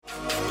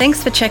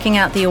Thanks for checking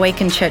out the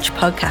Awaken Church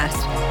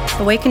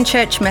podcast. Awaken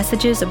Church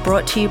messages are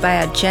brought to you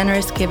by our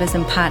generous givers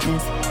and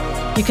partners.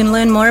 You can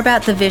learn more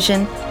about the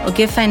vision or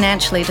give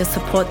financially to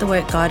support the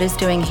work God is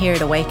doing here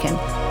at Awaken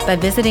by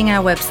visiting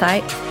our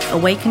website,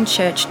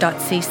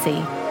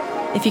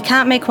 awakenchurch.cc. If you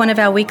can't make one of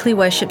our weekly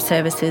worship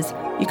services,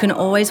 you can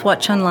always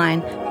watch online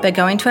by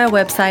going to our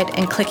website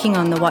and clicking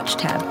on the Watch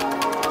tab.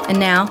 And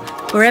now,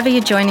 wherever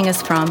you're joining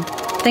us from,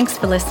 thanks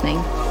for listening,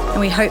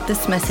 and we hope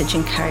this message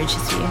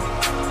encourages you.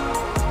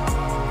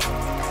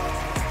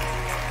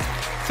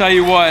 Tell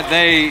you what,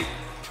 they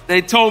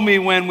told me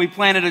when we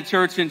planted a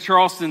church in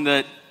Charleston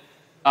that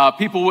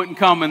people wouldn't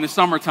come in the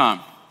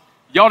summertime.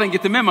 Y'all didn't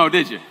get the memo,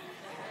 did you?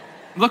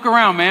 Look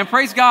around, man.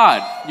 Praise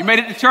God. You made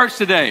it to church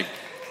today.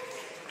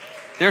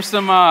 There's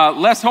some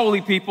less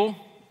holy people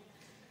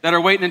that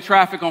are waiting in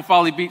traffic on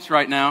Folly Beach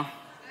right now.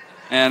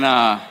 And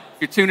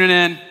if you're tuning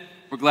in,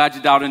 we're glad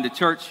you dialed into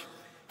church.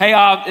 Hey,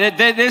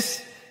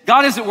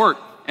 God is at work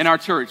in our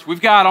church. We've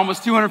got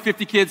almost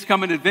 250 kids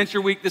coming to Adventure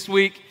Week this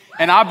week.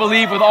 And I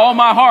believe with all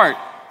my heart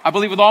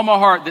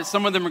that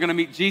some of them are going to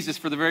meet Jesus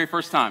for the very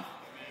first time.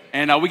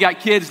 And we got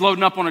kids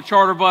loading up on a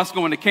charter bus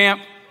going to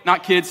camp.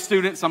 Not kids,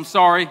 students, I'm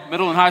sorry,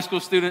 middle and high school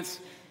students.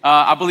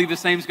 I believe the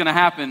same is going to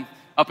happen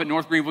up at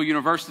North Greenville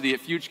University at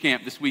Fuge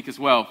Camp this week as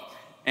well.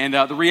 And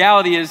the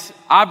reality is,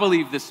 I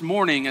believe this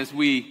morning as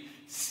we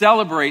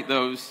celebrate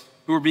those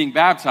who are being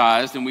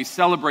baptized and we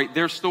celebrate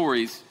their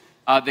stories,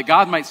 that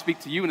God might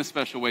speak to you in a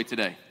special way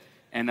today.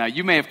 And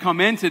you may have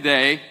come in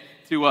today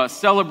to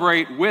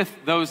celebrate with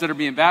those that are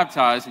being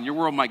baptized, and your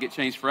world might get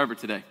changed forever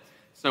today.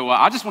 So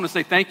I just want to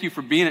say thank you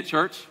for being at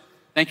church.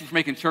 Thank you for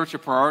making church a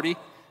priority.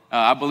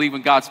 I believe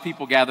when God's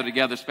people gather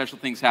together, special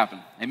things happen.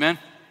 Amen?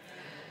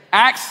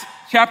 Acts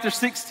chapter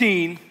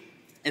 16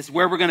 is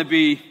where we're going to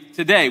be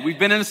today. We've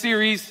been in a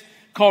series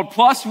called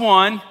Plus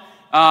One,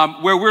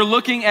 where we're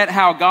looking at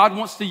how God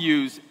wants to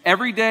use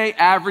everyday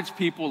average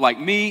people like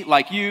me,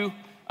 like you,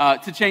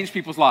 to change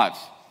people's lives.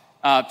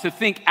 To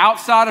think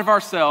outside of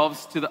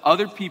ourselves to the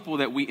other people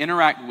that we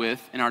interact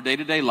with in our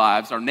day-to-day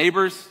lives, our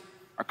neighbors,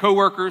 our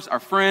coworkers, our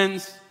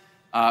friends,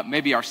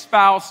 maybe our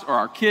spouse or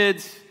our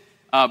kids,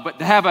 but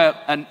to have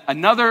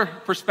another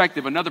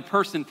perspective, another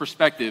person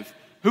perspective.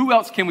 Who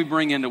else can we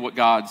bring into what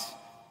God's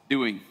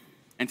doing?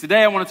 And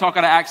today I want to talk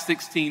out of Acts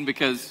 16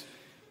 because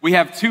we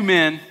have two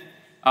men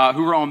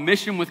who are on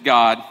mission with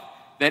God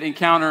that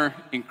encounter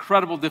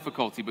incredible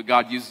difficulty, but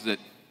God uses it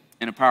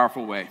in a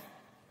powerful way.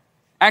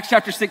 Acts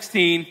chapter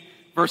 16,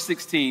 verse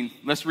 16,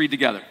 let's read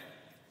together.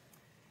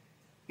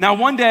 Now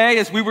one day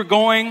as we were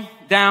going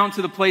down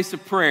to the place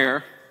of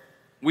prayer,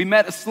 we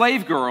met a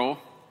slave girl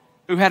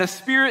who had a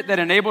spirit that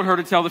enabled her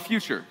to tell the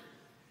future.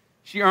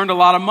 She earned a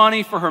lot of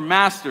money for her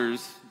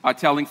masters by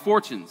telling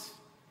fortunes.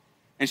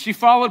 And she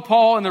followed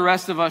Paul and the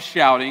rest of us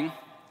shouting,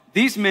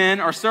 "These men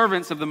are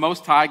servants of the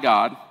Most High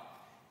God,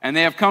 and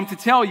they have come to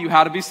tell you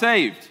how to be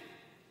saved."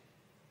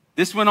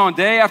 This went on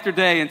day after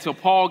day until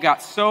Paul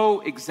got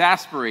so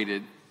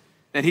exasperated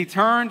that he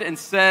turned and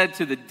said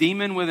to the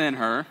demon within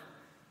her,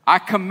 "I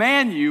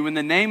command you in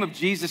the name of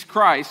Jesus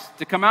Christ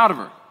to come out of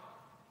her."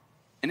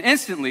 And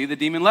instantly the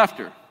demon left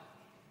her.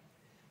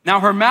 Now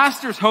her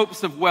master's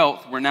hopes of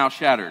wealth were now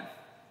shattered.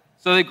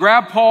 So they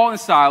grabbed Paul and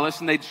Silas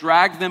and they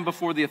dragged them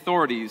before the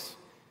authorities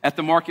at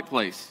the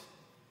marketplace.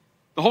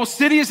 "The whole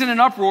city is in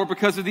an uproar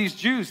because of these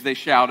Jews," they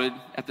shouted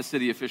at the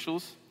city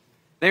officials.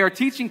 "They are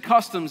teaching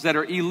customs that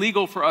are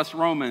illegal for us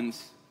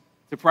Romans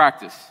to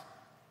practice."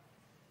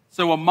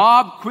 So a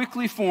mob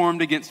quickly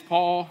formed against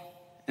Paul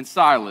and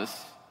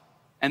Silas,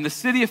 and the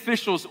city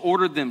officials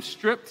ordered them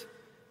stripped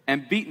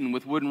and beaten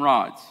with wooden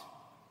rods.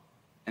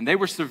 And they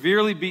were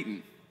severely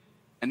beaten,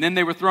 and then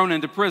they were thrown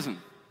into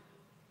prison.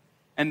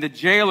 And the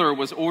jailer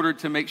was ordered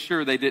to make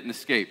sure they didn't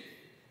escape.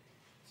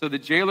 So the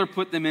jailer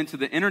put them into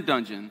the inner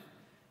dungeon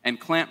and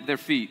clamped their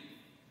feet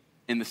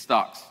in the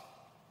stocks.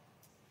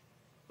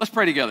 Let's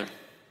pray together.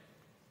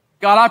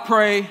 God, I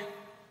pray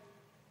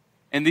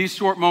in these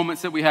short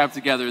moments that we have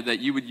together that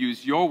you would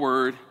use your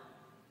word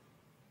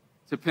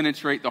to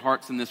penetrate the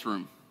hearts in this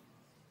room.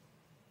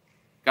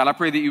 God, I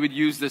pray that you would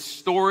use this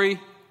story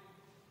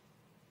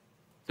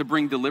to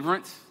bring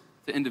deliverance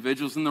to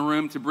individuals in the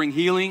room, to bring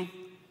healing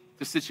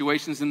to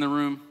situations in the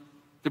room,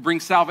 to bring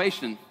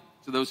salvation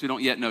to those who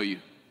don't yet know you.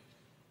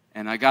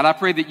 And God, I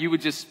pray that you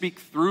would just speak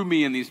through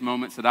me in these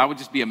moments, that I would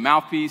just be a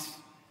mouthpiece,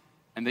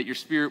 and that your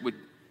spirit would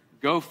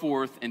go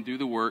forth and do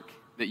the work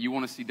that you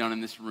want to see done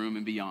in this room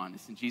and beyond.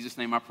 It's in Jesus'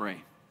 name I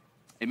pray.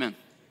 Amen.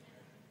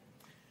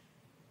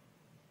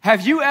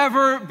 Have you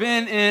ever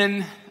been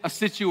in a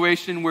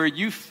situation where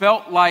you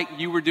felt like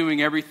you were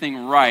doing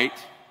everything right,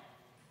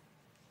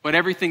 but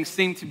everything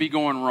seemed to be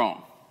going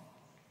wrong?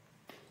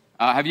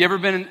 Have you ever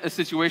been in a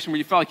situation where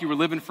you felt like you were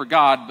living for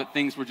God, but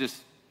things were just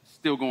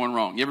still going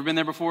wrong? You ever been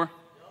there before?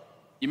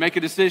 You make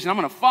a decision, I'm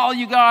going to follow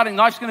you, God, and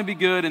life's going to be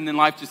good, and then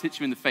life just hits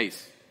you in the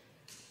face.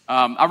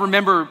 I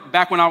remember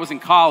back when I was in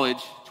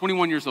college,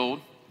 21 years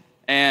old,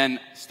 and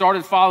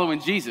started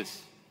following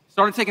Jesus,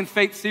 started taking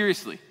faith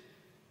seriously.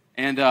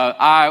 And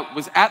I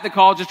was at the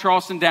College of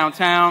Charleston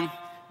downtown,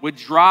 would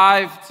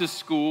drive to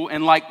school,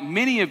 and like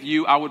many of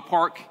you, I would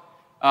park,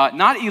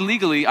 not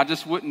illegally, I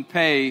just wouldn't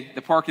pay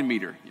the parking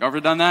meter. You ever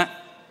done that?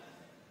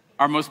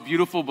 Our most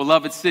beautiful,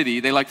 beloved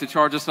city, they like to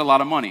charge us a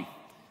lot of money.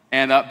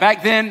 And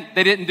back then,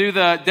 they didn't do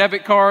the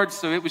debit cards,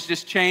 so it was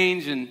just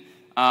change, and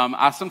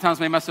I sometimes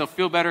made myself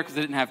feel better because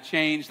I didn't have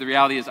change. The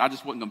reality is I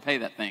just wasn't going to pay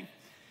that thing.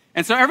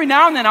 And so every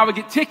now and then, I would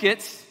get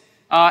tickets,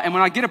 and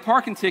when I get a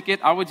parking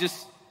ticket, I would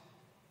just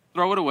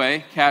throw it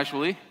away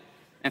casually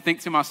and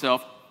think to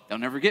myself, they'll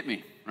never get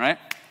me, right?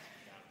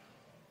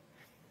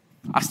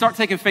 I start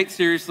taking faith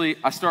seriously.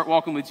 I start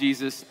walking with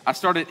Jesus. I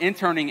started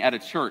interning at a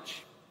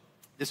church.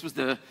 This was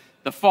the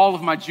fall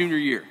of my junior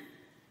year.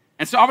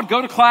 And so I would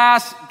go to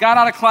class, got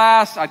out of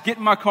class, I'd get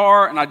in my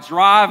car, and I'd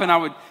drive, and I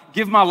would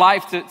give my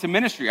life to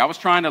ministry. I was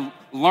trying to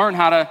learn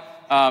how to,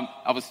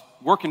 I was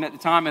working at the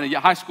time in a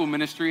high school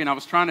ministry, and I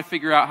was trying to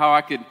figure out how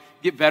I could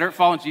get better at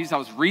following Jesus. I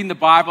was reading the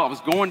Bible. I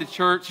was going to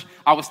church.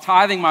 I was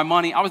tithing my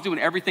money. I was doing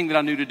everything that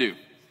I knew to do.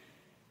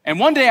 And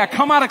one day I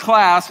come out of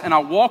class, and I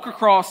walk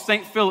across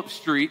St. Philip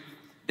Street,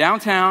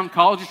 downtown,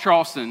 College of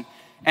Charleston,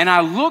 and I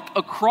look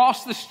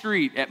across the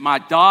street at my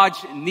Dodge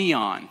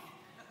Neon.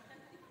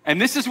 And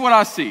this is what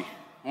I see.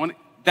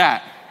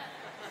 That.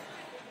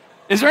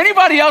 Is there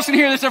anybody else in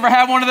here that's ever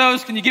had one of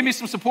those? Can you give me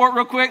some support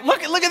real quick?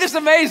 Look at this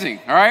amazing,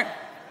 all right?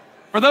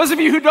 For those of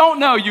you who don't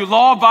know, you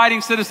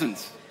law-abiding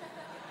citizens,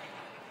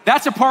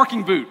 that's a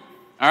parking boot,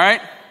 all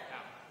right?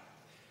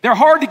 They're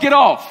hard to get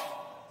off.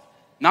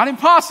 Not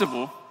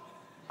impossible.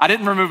 I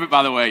didn't remove it,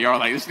 by the way. Y'all are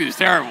like, this dude is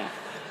terrible.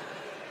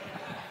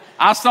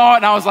 I saw it,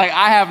 and I was like,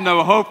 I have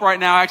no hope right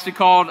now. I actually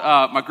called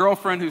my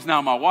girlfriend, who's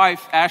now my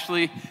wife,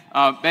 Ashley.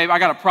 Babe, I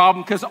got a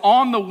problem. Because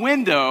on the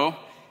window,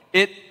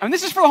 and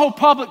this is for the whole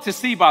public to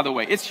see, by the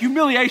way. It's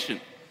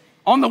humiliation.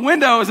 On the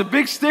window is a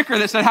big sticker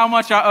that said how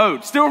much I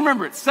owed. Still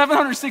remember it,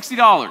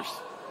 $760.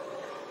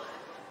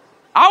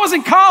 I was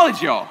in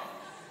college, y'all.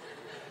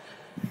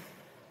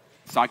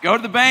 So I go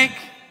to the bank,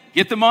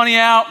 get the money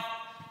out,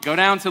 go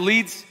down to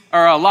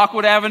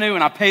Lockwood Avenue,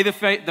 and I pay the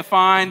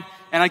fine,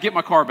 and I get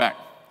my car back.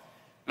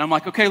 And I'm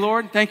like, okay,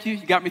 Lord, thank you.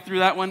 You got me through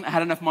that one. I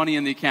had enough money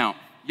in the account.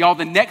 Y'all,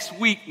 the next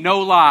week, no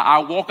lie, I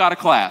walk out of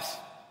class,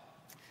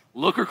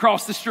 look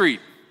across the street.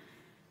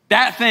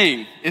 That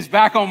thing is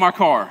back on my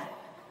car.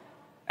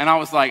 And I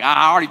was like,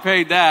 I already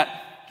paid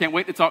that. Can't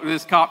wait to talk to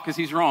this cop because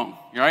he's wrong,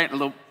 right?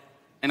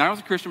 And I was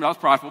a Christian, but I was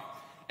prideful.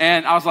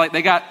 And I was like,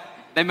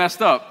 they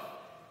messed up.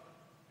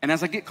 And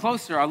as I get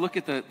closer, I look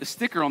at the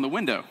sticker on the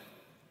window.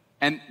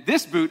 And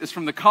this boot is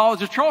from the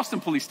College of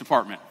Charleston Police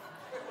Department.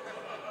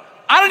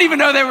 I didn't even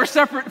know they were a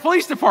separate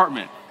police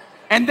department.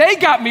 And they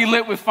got me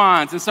lit with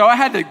fines. And so I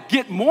had to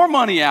get more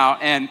money out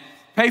and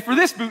pay for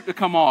this boot to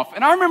come off.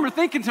 And I remember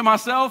thinking to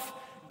myself,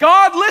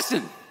 God,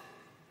 listen,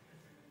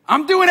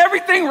 I'm doing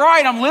everything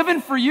right. I'm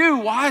living for you.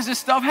 Why is this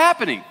stuff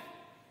happening?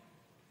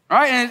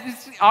 Right? And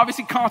it's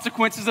obviously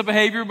consequences of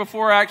behavior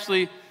before I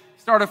actually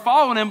started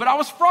following him. But I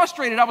was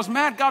frustrated. I was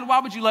mad. God, why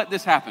would you let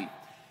this happen?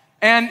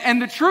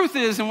 And the truth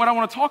is, and what I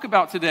want to talk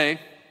about today,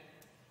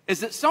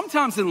 is that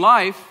sometimes in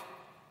life,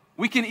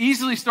 we can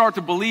easily start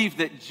to believe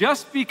that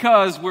just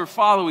because we're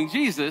following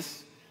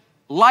Jesus,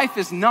 life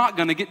is not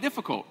going to get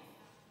difficult.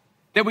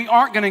 That we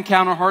aren't going to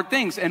encounter hard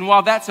things. And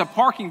while that's a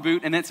parking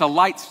boot and it's a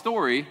light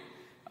story,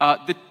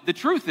 the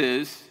truth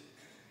is,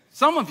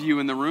 some of you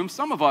in the room,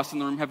 some of us in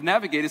the room have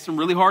navigated some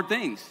really hard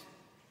things,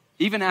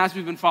 even as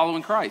we've been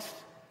following Christ.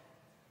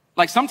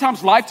 Like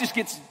sometimes life just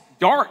gets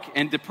dark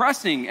and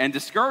depressing and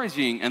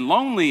discouraging and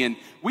lonely, and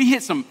we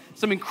hit some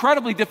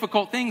incredibly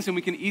difficult things, and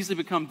we can easily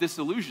become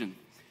disillusioned.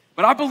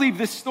 But I believe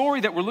this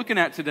story that we're looking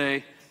at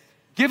today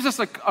gives us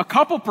a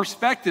couple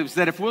perspectives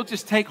that if we'll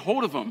just take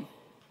hold of them,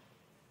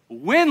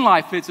 when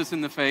life hits us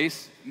in the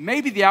face,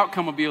 maybe the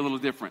outcome will be a little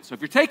different. So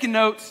if you're taking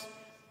notes,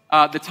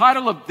 the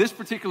title of this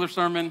particular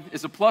sermon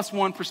is a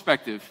 +1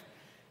 perspective.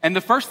 And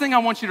the first thing I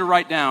want you to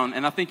write down,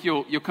 and I think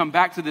you'll come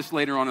back to this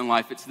later on in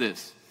life, it's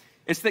this.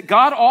 It's that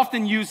God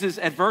often uses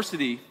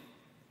adversity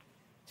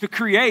to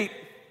create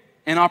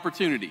an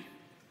opportunity.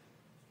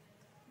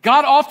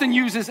 God often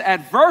uses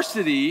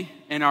adversity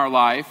in our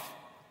life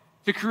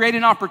to create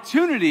an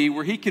opportunity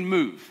where he can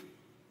move.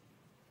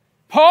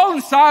 Paul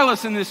and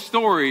Silas in this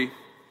story,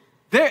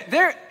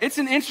 it's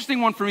an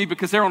interesting one for me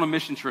because they're on a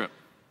mission trip.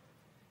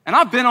 And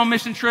I've been on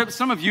mission trips.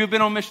 Some of you have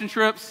been on mission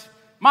trips.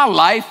 My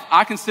life,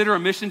 I consider a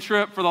mission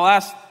trip. For the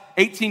last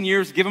 18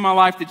 years, giving my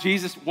life to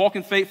Jesus,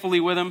 walking faithfully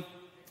with him,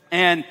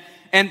 and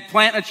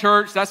planting a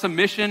church, that's a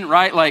mission,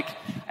 right?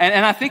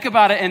 And I think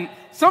about it, and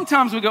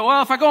sometimes we go,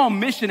 well, if I go on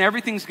mission,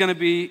 everything's going to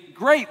be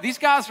great. These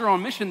guys are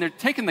on mission. They're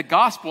taking the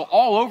gospel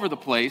all over the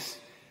place.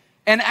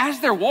 And as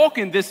they're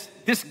walking,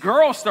 this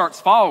girl starts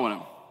following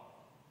them.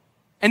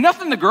 And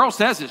nothing the girl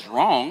says is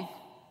wrong.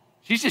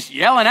 She's just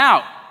yelling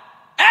out,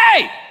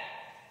 hey!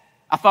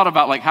 I thought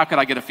about how could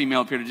I get a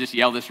female up here to just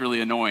yell this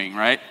really annoying,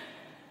 right?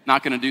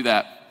 Not going to do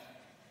that.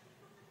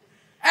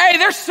 Hey,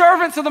 they're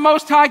servants of the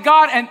Most High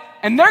God,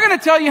 and they're going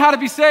to tell you how to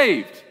be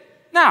saved.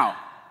 Now,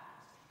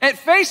 at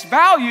face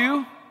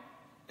value,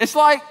 it's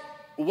like,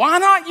 why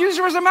not use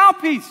her as a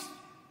mouthpiece?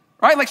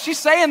 Right? She's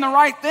saying the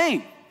right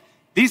thing.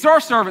 These are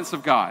servants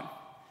of God.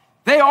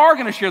 They are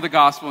going to share the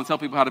gospel and tell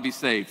people how to be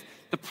saved.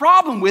 The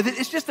problem with it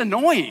is just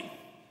annoying.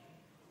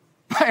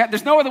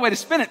 There's no other way to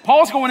spin it.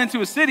 Paul's going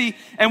into a city,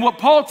 and what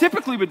Paul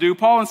typically would do,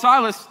 Paul and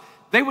Silas,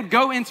 they would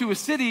go into a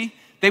city,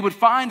 they would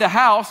find a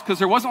house, because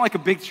there wasn't like a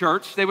big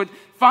church. They would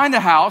find a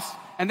house,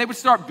 and they would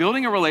start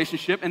building a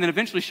relationship, and then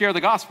eventually share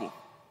the gospel.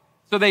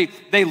 So they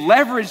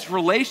leveraged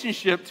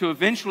relationship to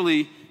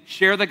eventually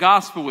share the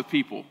gospel with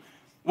people.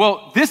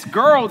 Well, this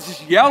girl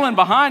just yelling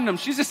behind them,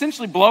 she's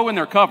essentially blowing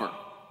their cover.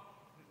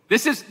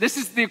 This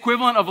is the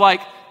equivalent of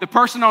like the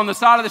person on the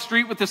side of the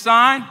street with the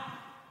sign,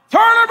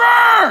 turn or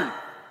burn,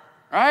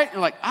 right?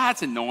 You're like,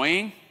 it's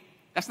annoying.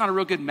 That's not a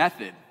real good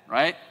method,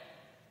 right?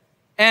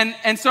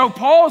 And so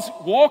Paul's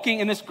walking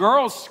and this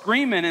girl's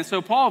screaming. And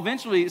so Paul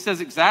eventually, it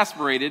says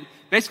exasperated.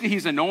 Basically,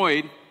 he's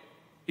annoyed.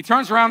 He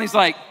turns around, he's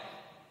like,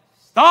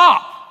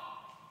 stop.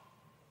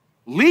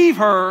 Leave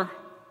her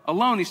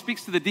alone. He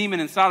speaks to the demon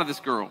inside of this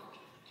girl.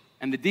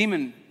 And the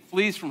demon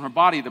flees from her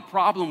body. The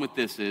problem with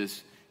this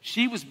is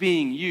she was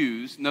being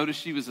used. Notice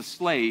she was a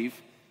slave.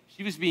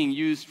 She was being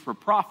used for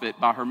profit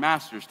by her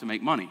masters to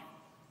make money.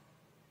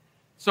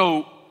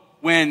 So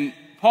when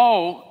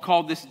Paul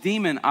called this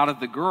demon out of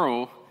the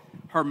girl,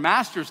 her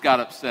masters got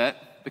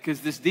upset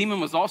because this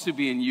demon was also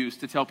being used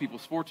to tell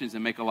people's fortunes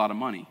and make a lot of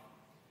money.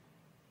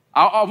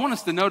 I want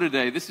us to know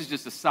today, this is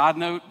just a side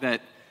note,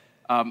 that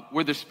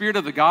where the Spirit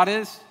of God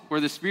is,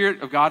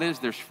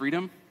 there's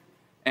freedom.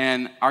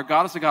 And our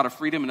God is a God of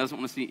freedom and doesn't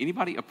want to see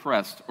anybody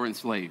oppressed or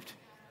enslaved.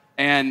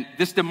 And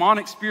this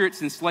demonic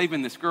spirit's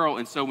enslaving this girl.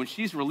 And so when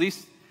she's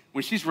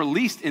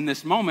released in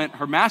this moment,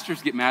 her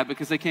masters get mad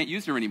because they can't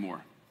use her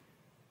anymore.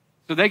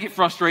 So they get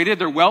frustrated.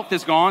 Their wealth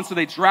is gone. So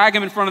they drag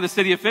them in front of the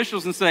city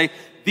officials and say,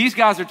 these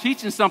guys are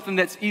teaching something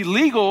that's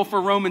illegal for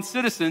Roman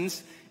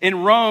citizens.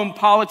 In Rome,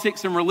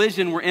 politics and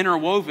religion were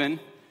interwoven,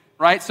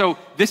 right? So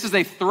this is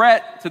a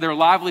threat to their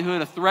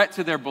livelihood, a threat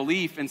to their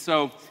belief. And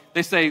so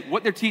they say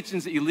what they're teaching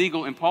is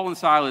illegal, and Paul and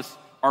Silas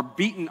are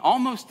beaten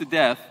almost to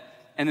death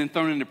and then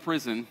thrown into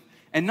prison.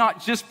 And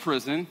not just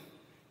prison,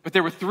 but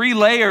there were 3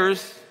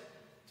 layers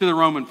to the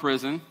Roman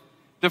prison.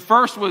 The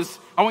first was,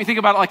 I want you to think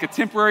about it like a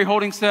temporary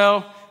holding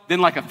cell, then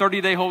like a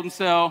 30-day holding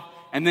cell,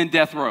 and then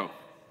death row,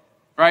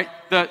 right?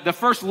 The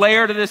first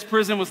layer to this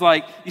prison was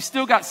like, you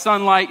still got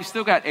sunlight, you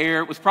still got air.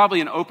 It was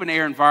probably an open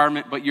air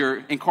environment, but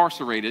you're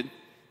incarcerated.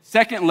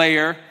 Second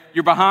layer,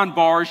 you're behind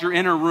bars, you're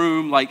in a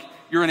room, like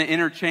you're in an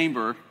inner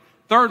chamber.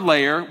 Third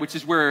layer, which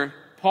is where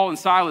Paul and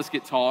Silas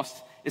get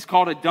tossed, is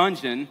called a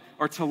dungeon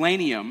or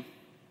Tullianum.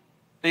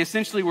 They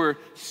essentially were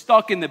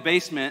stuck in the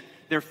basement,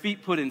 their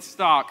feet put in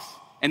stocks,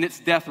 and it's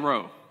death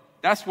row.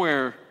 That's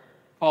where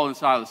Paul and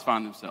Silas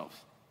find themselves.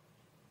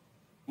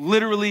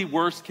 Literally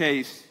worst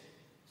case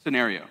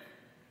scenario.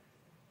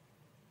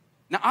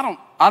 Now,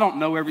 I don't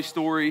know every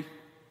story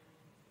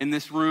in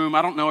this room.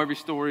 I don't know every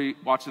story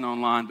watching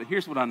online, but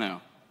here's what I know.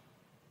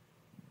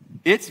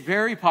 It's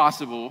very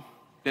possible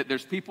that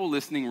there's people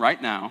listening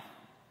right now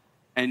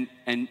and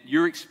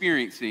you're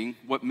experiencing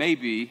what may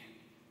be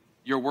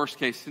your worst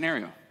case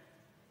scenario.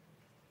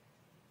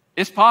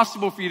 It's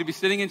possible for you to be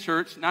sitting in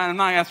church. Now, I'm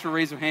not asking for a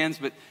raise of hands,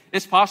 but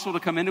it's possible to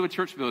come into a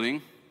church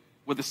building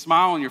with a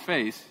smile on your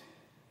face,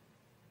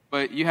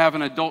 but you have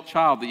an adult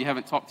child that you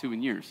haven't talked to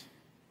in years.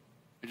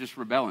 They're just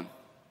rebelling,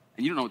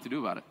 and you don't know what to do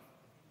about it.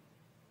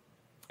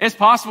 It's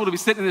possible to be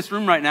sitting in this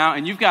room right now,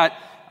 and you've got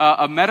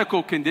a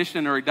medical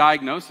condition or a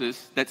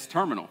diagnosis that's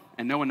terminal,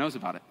 and no one knows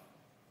about it.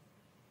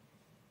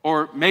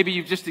 Or maybe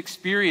you've just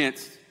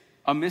experienced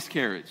a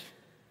miscarriage,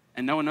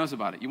 and no one knows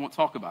about it. You won't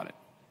talk about it.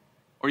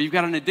 Or you've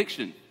got an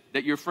addiction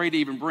that you're afraid to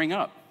even bring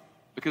up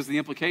because of the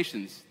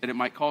implications that it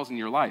might cause in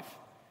your life.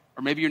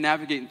 Or maybe you're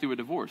navigating through a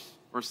divorce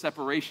or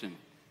separation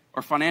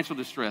or financial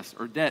distress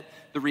or debt.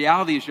 The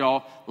reality is,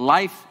 y'all,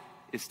 life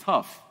is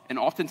tough. And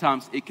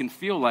oftentimes it can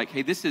feel like,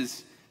 hey, this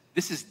is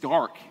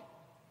dark,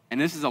 and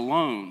this is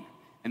alone,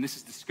 and this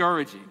is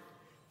discouraging.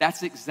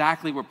 That's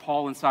exactly where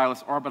Paul and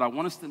Silas are. But I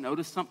want us to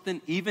notice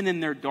something. Even in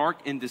their dark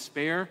and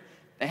despair,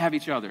 they have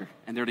each other,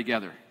 and they're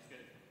together.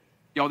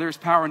 Y'all, there's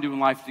power in doing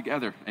life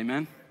together.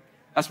 Amen?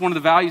 That's one of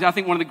the values, I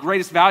think one of the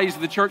greatest values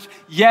of the church.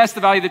 Yes, the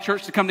value of the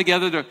church to come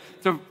together,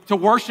 to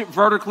worship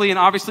vertically, and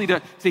obviously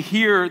to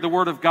hear the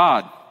word of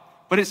God.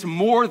 But it's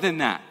more than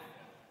that.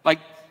 Like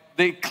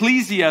the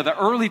ecclesia, the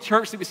early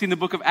church that we see in the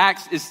book of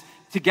Acts, is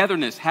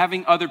togetherness,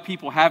 having other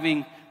people,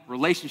 having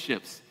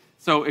relationships.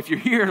 So if you're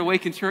here at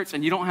Awaken Church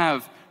and you don't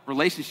have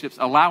relationships,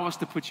 allow us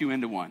to put you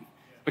into one.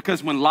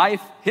 Because when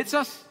life hits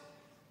us,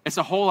 it's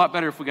a whole lot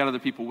better if we got other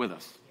people with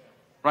us.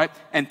 Right?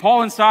 And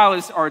Paul and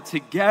Silas are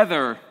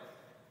together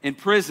in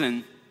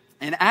prison.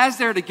 And as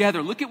they're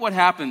together, look at what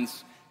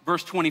happens,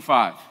 verse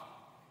 25.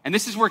 And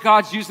this is where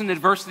God's using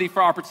adversity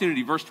for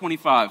opportunity. Verse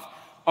 25.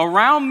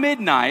 Around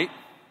midnight,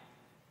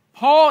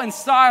 Paul and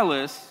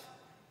Silas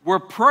were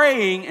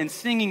praying and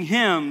singing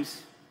hymns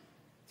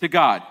to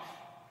God.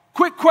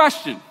 Quick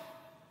question.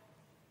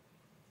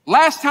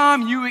 Last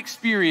time you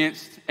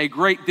experienced a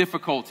great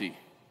difficulty,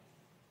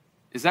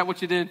 is that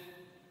what you did?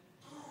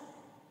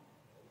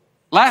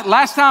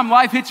 Last time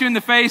life hit you in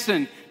the face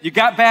and you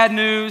got bad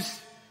news,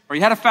 or you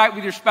had a fight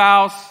with your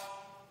spouse,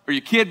 or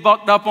your kid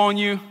bucked up on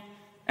you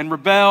and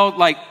rebelled,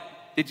 like,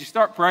 did you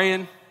start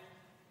praying?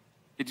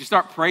 Did you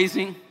start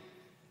praising?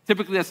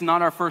 Typically, that's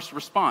not our first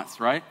response,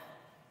 right?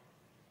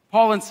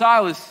 Paul and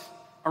Silas,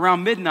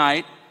 around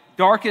midnight,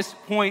 darkest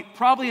point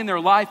probably in their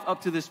life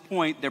up to this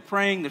point, they're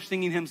praying, they're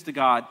singing hymns to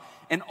God,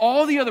 and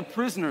all the other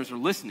prisoners are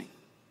listening.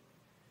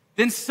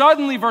 Then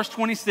suddenly, verse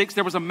 26,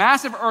 there was a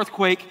massive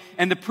earthquake,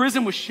 and the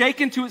prison was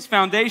shaken to its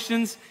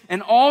foundations,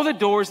 and all the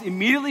doors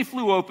immediately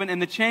flew open,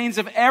 and the chains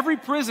of every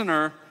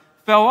prisoner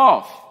fell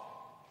off.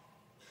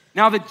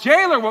 Now the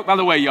jailer, by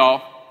the way,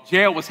 y'all,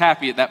 jail was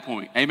happy at that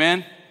point.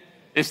 Amen?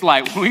 It's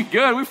like, we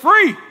good, we're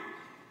free.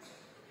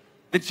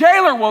 The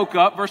jailer woke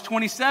up, verse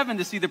 27,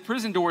 to see the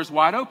prison doors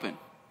wide open.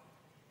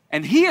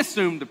 And he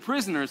assumed the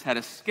prisoners had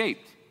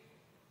escaped.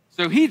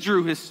 So he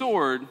drew his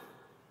sword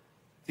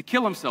to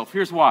kill himself.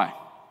 Here's why.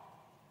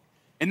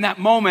 In that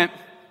moment,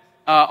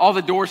 all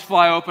the doors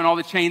fly open, all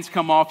the chains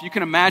come off. You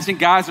can imagine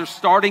guys are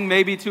starting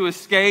maybe to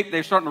escape.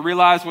 They're starting to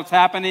realize what's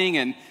happening.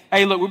 And,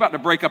 hey, look, we're about to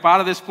break up out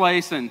of this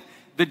place. And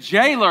the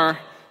jailer,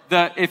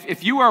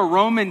 if you were a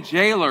Roman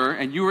jailer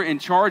and you were in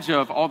charge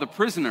of all the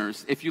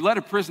prisoners, if you let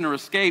a prisoner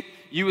escape,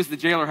 you as the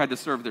jailer had to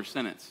serve their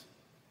sentence,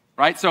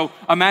 right? So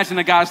imagine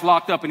a guy's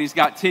locked up and he's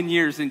got 10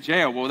 years in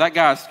jail. Well, that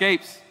guy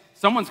escapes.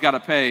 Someone's got to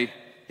pay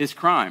his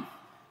crime.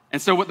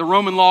 And so what the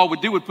Roman law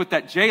would do would put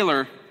that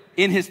jailer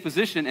in his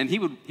position, and he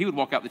would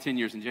walk out the 10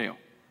 years in jail.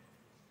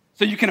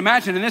 So you can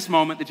imagine in this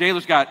moment, the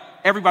jailer's got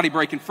everybody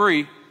breaking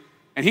free,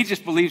 and he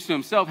just believes to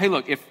himself, hey,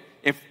 look,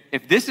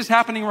 if this is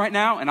happening right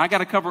now and I got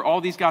to cover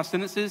all these guys'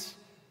 sentences,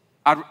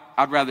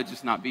 I'd rather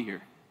just not be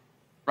here,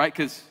 right?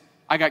 Because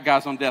I got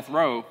guys on death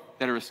row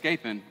that are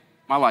escaping.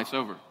 My life's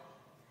over.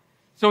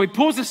 So he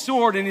pulls his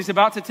sword and he's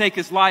about to take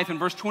his life. In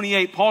verse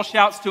 28, Paul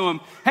shouts to him,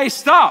 hey,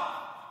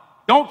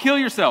 stop. Don't kill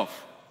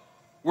yourself.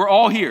 We're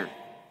all here.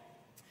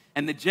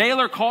 And the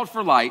jailer called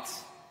for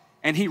lights,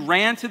 and he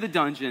ran to the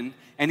dungeon,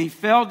 and he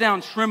fell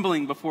down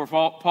trembling before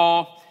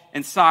Paul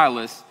and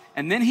Silas.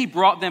 And then he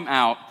brought them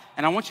out,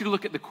 and I want you to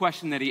look at the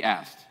question that he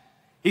asked.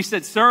 He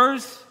said,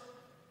 sirs,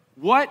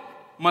 what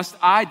must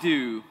I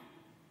do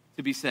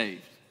to be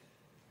saved?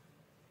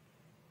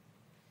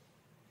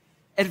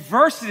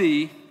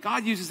 Adversity,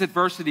 God uses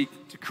adversity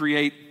to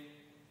create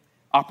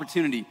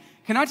opportunity.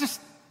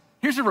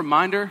 Here's a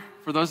reminder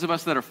for those of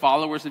us that are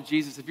followers of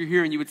Jesus. If you're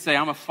here and you would say,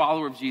 I'm a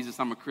follower of Jesus,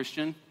 I'm a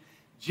Christian.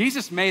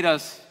 Jesus made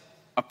us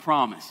a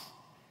promise.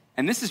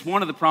 And this is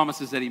one of the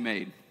promises that he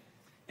made.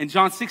 In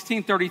John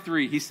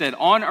 16:33, he said,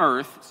 on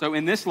earth, so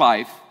in this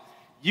life,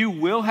 you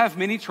will have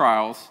many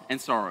trials and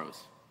sorrows.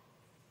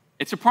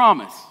 It's a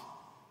promise.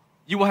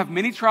 You will have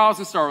many trials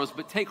and sorrows,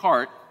 but take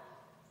heart,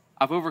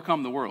 I've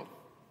overcome the world.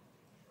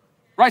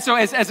 Right, so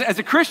as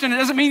a Christian, it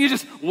doesn't mean you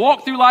just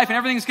walk through life and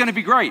everything's going to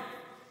be great.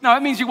 No,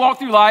 it means you walk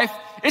through life.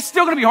 It's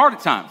still going to be hard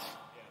at times.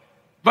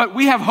 But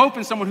we have hope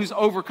in someone who's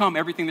overcome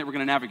everything that we're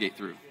going to navigate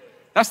through.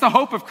 That's the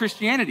hope of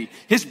Christianity.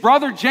 His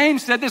brother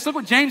James said this. Look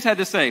what James had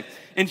to say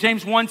in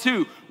James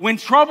 1:2. When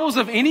troubles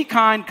of any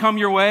kind come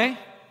your way,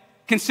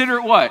 consider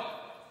it what?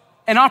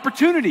 An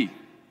opportunity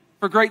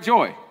for great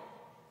joy.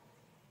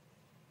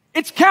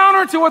 It's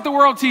counter to what the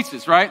world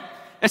teaches, right?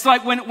 It's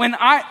like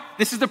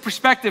this is the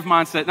perspective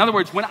mindset. In other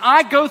words, when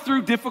I go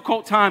through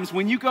difficult times,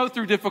 when you go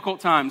through difficult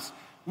times,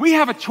 we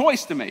have a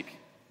choice to make.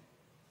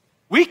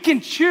 We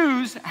can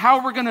choose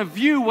how we're going to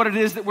view what it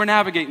is that we're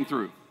navigating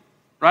through,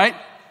 right?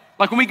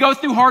 Like when we go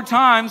through hard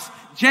times,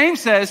 James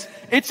says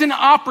it's an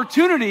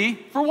opportunity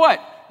for what?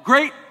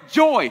 Great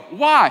joy.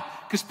 Why?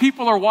 Because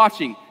people are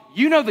watching.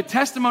 You know the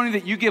testimony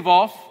that you give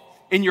off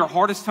in your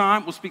hardest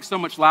time will speak so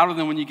much louder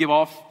than when you give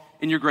off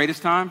in your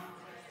greatest time.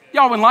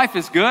 Y'all, when life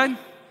is good,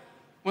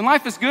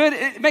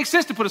 it makes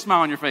sense to put a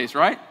smile on your face,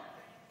 right?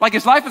 Like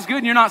if life is good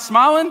and you're not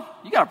smiling,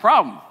 you got a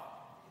problem.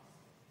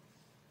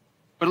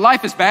 But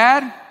life is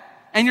bad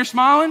and you're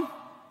smiling,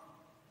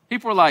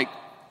 people are like,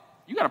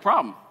 you got a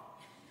problem.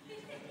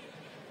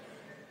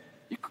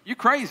 You're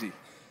crazy.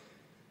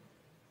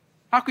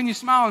 How can you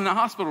smile in the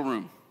hospital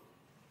room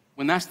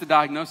when that's the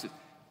diagnosis?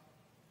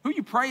 Who are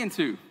you praying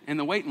to in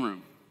the waiting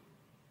room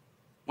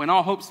when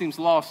all hope seems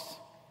lost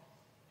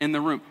in the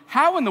room?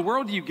 How in the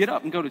world do you get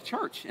up and go to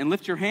church and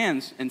lift your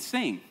hands and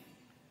sing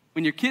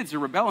when your kids are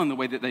rebelling the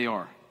way that they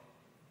are?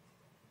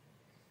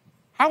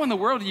 How in the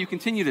world do you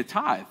continue to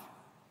tithe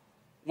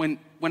when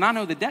I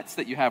know the debts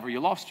that you have or you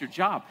lost your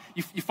job?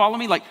 You follow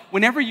me? Like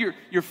whenever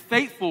you're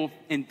faithful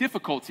in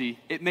difficulty,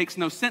 it makes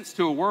no sense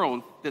to a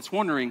world that's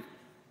wondering,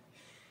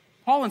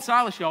 Paul and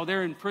Silas, y'all,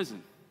 they're in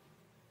prison.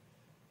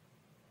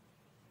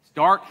 It's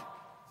dark,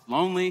 it's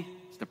lonely,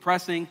 it's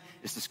depressing,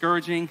 it's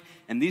discouraging,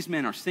 and these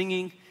men are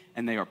singing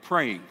and they are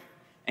praying.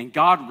 And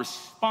God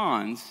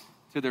responds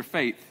to their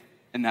faith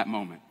in that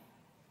moment.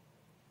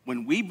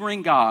 When we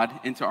bring God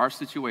into our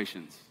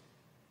situations,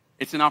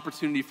 it's an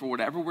opportunity for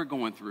whatever we're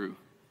going through.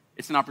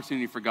 It's an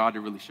opportunity for God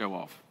to really show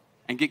off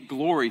and get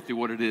glory through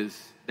what it is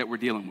that we're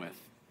dealing with.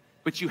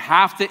 But you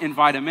have to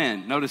invite him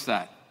in. Notice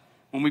that.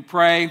 When we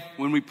pray,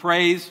 when we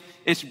praise,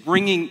 it's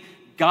bringing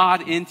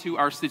God into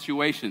our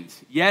situations.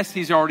 Yes,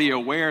 he's already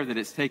aware that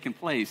it's taken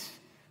place,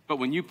 but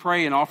when you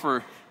pray and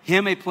offer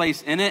him a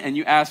place in it and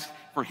you ask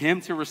for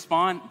him to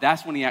respond,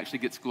 that's when he actually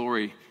gets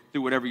glory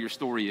through whatever your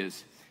story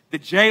is. The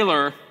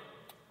jailer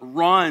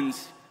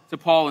runs to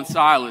Paul and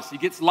Silas. He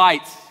gets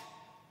lights.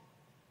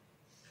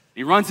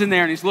 He runs in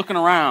there and he's looking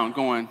around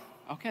going,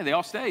 okay, they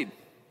all stayed.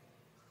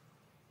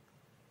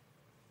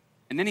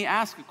 And then he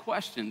asks a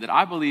question that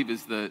I believe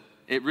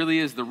it really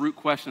is the root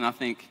question I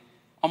think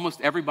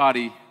almost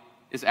everybody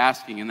is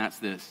asking, and that's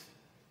this: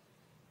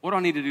 what do I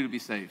need to do to be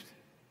saved?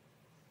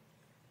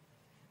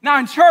 Now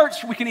in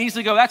church, we can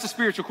easily go, that's a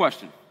spiritual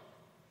question,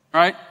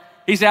 right?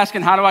 He's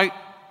asking,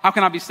 how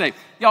can I be saved?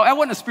 Y'all, that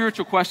wasn't a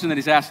spiritual question that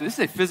he's asking. This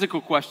is a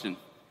physical question.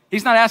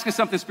 He's not asking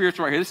something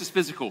spiritual right here. This is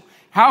physical.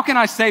 How can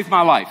I save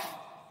my life,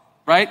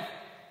 right?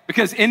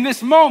 Because in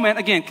this moment,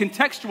 again,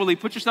 contextually,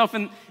 put yourself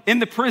in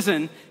the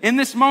prison. In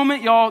this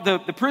moment, y'all, the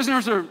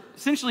prisoners are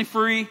essentially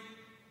free.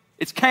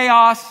 It's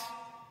chaos.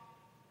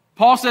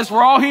 Paul says,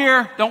 we're all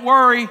here. Don't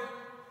worry.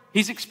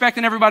 He's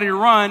expecting everybody to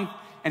run,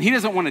 and he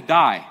doesn't want to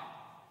die.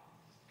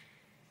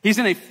 He's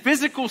in a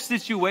physical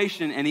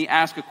situation, and he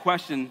asks a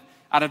question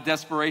out of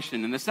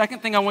desperation. And the second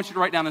thing I want you to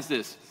write down is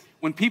this: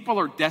 when people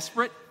are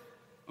desperate,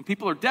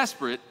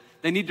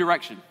 they need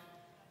direction.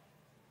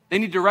 They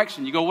need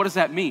direction. You go, what does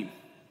that mean?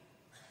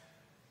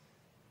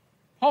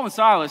 Paul and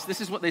Silas, this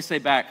is what they say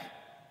back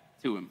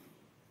to him.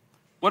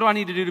 What do I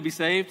need to do to be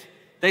saved?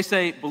 They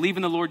say, believe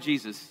in the Lord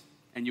Jesus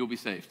and you'll be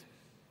saved.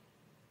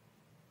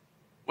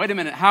 Wait a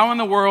minute, how in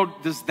the world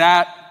does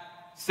that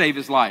save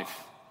his life,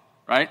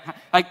 right?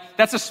 Like,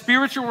 that's a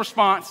spiritual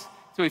response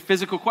to a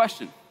physical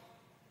question.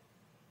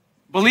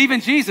 Believe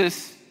in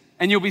Jesus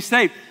and you'll be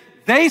saved.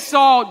 They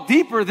saw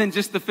deeper than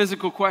just the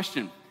physical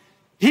question.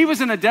 He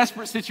was in a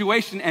desperate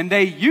situation and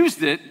they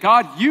used it,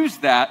 God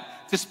used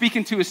that to speak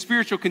into his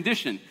spiritual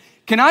condition.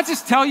 Can I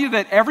just tell you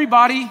that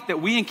everybody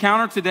that we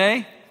encounter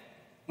today,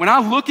 when I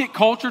look at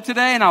culture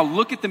today and I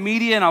look at the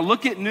media and I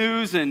look at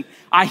news and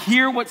I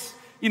hear what's,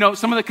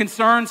 some of the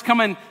concerns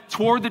coming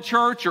toward the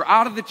church or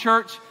out of the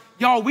church,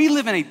 y'all, we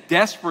live in a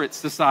desperate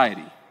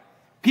society.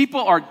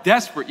 People are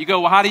desperate. You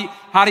go, well,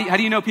 how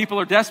do you know people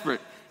are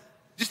desperate?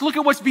 Just look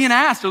at what's being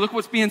asked or look at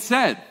what's being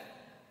said.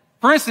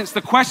 For instance,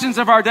 the questions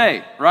of our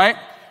day, right?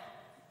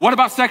 What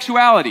about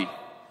sexuality?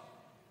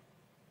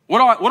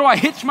 What do I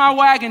hitch my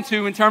wagon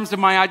to in terms of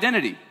my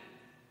identity?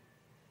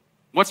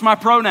 What's my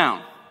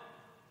pronoun?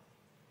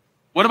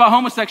 What about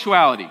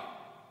homosexuality?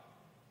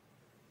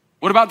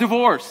 What about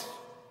divorce?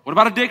 What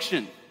about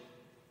addiction?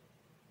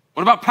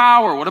 What about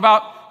power? What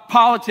about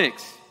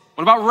politics?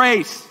 What about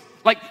race?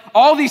 Like,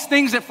 all these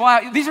things that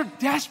fly out, these are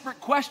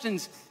desperate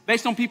questions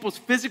based on people's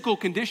physical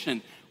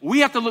condition. We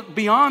have to look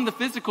beyond the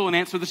physical and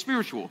answer the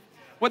spiritual.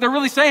 What they're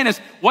really saying is,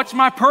 what's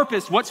my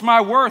purpose? What's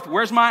my worth?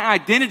 Where's my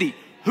identity?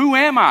 Who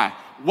am I?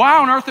 Why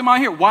on earth am I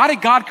here? Why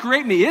did God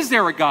create me? Is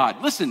there a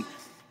God? Listen,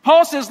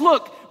 Paul says,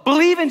 look,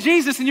 believe in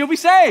Jesus and you'll be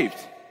saved.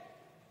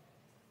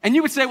 And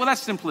you would say, well,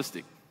 that's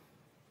simplistic.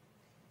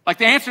 Like,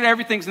 the answer to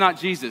everything's not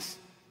Jesus.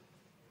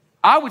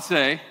 I would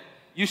say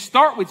you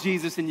start with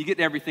Jesus and you get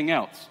to everything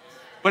else.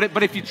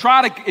 But if you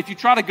try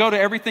to go to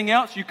everything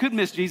else, you could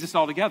miss Jesus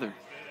altogether.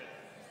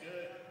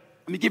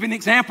 Let me give you an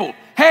example.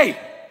 Hey,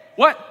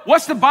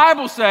 what's the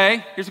Bible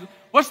say?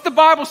 What's the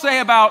Bible say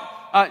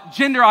about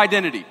gender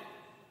identity?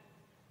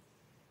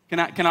 Can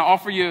I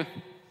offer you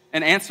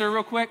an answer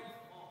real quick?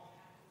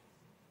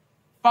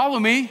 Follow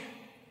me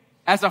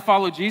as I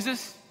follow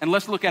Jesus, and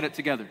let's look at it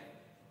together.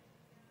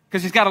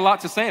 Because he's got a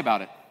lot to say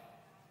about it.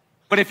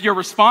 But if your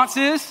response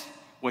is,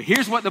 well,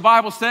 here's what the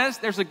Bible says,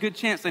 there's a good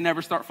chance they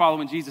never start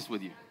following Jesus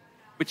with you.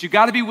 But you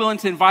got to be willing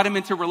to invite them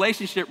into a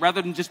relationship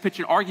rather than just pitch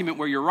an argument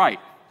where you're right.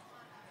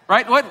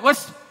 Right?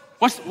 What's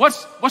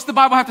the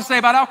Bible have to say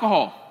about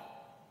alcohol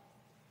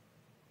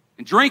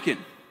and drinking?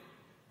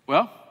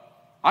 Well,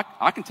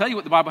 I can tell you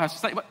what the Bible has to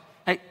say, but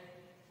hey,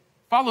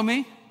 follow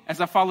me as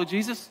I follow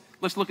Jesus.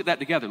 Let's look at that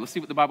together. Let's see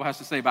what the Bible has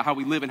to say about how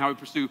we live and how we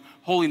pursue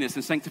holiness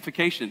and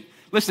sanctification.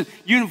 Listen,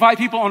 you invite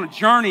people on a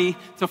journey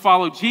to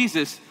follow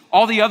Jesus,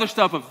 all the other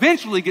stuff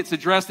eventually gets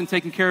addressed and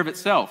taken care of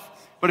itself.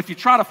 But if you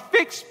try to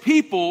fix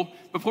people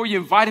before you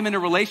invite them into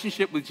a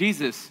relationship with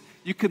Jesus,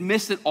 you could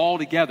miss it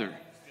altogether.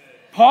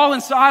 Paul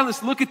and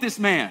Silas look at this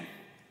man,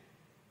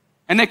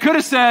 and they could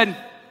have said,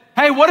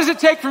 hey, what does it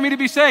take for me to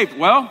be saved?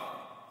 Well,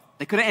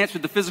 they could have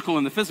answered the physical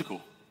and the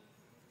physical.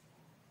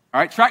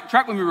 All right,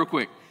 track with me real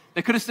quick.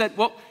 They could have said,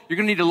 well, you're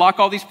going to need to lock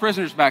all these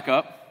prisoners back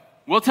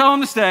up. We'll tell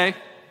them to stay,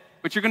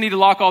 but you're going to need to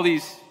lock all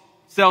these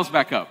cells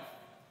back up,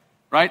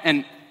 right?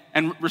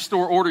 And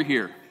restore order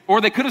here. Or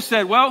they could have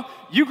said, well,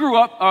 you grew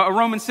up a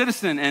Roman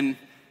citizen, and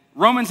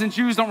Romans and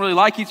Jews don't really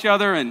like each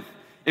other, and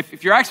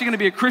if you're actually going to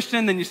be a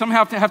Christian, then you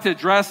somehow have to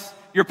address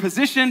your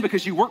position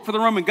because you work for the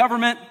Roman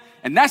government,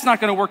 and that's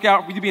not going to work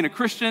out with you being a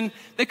Christian.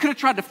 They could have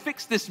tried to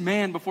fix this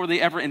man before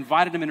they ever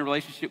invited him in a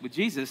relationship with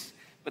Jesus,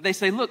 but they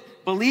say,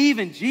 look, believe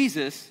in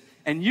Jesus,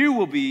 and you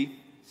will be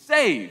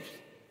saved.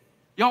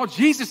 Y'all,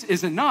 Jesus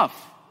is enough.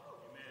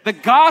 The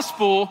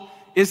gospel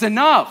is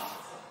enough.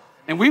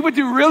 And we would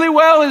do really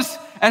well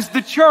as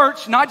the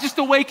church, not just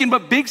Awaken,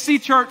 but Big C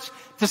Church,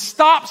 to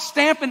stop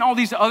stamping all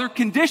these other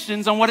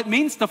conditions on what it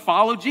means to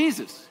follow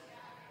Jesus.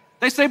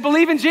 They say,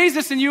 believe in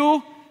Jesus and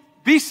you'll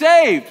be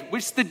saved,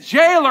 which the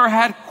jailer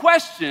had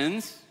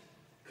questions.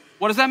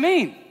 What does that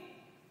mean?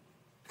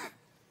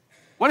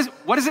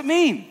 What does it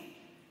mean?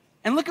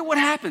 And look at what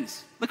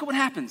happens. Look at what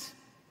happens.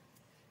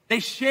 They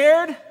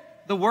shared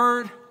the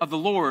word of the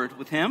Lord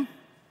with him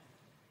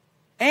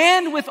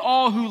and with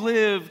all who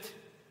lived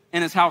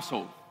in his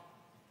household.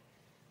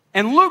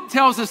 And Luke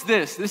tells us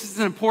this is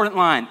an important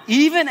line.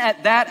 Even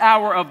at that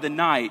hour of the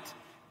night,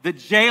 the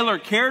jailer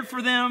cared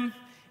for them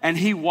and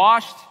he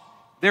washed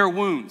their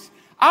wounds.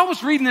 I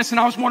was reading this and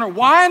I was wondering,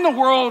 why in the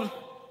world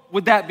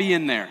would that be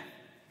in there?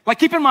 Like,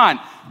 keep in mind,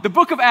 the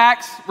book of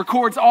Acts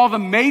records all the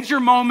major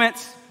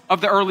moments of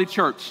the early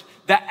church,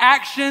 the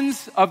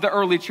actions of the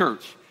early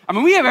church. I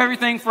mean, we have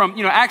everything from,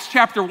 Acts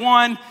chapter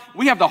 1,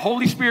 we have the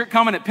Holy Spirit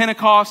coming at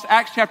Pentecost,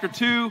 Acts chapter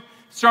 2,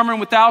 sermon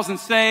with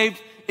thousands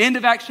saved, end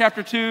of Acts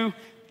chapter 2,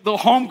 the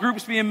home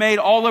groups being made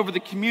all over the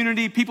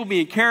community, people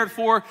being cared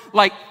for.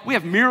 Like, we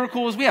have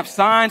miracles, we have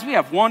signs, we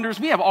have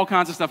wonders, we have all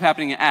kinds of stuff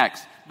happening in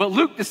Acts. But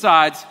Luke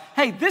decides,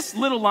 hey, this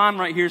little line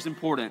right here is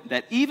important,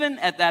 that even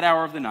at that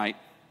hour of the night,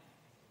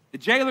 the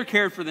jailer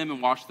cared for them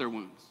and washed their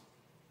wounds.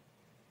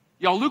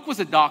 Y'all, Luke was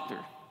a doctor.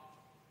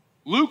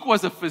 Luke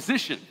was a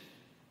physician.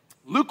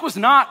 Luke was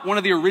not one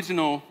of the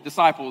original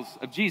disciples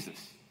of Jesus.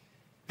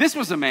 This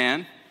was a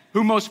man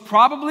who most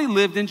probably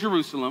lived in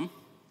Jerusalem,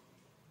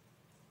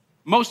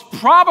 most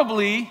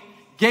probably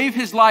gave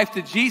his life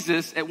to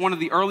Jesus at one of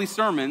the early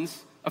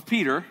sermons of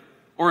Peter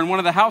or in one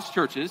of the house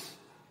churches.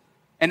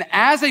 And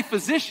as a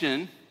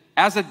physician,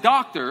 as a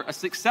doctor, a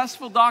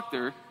successful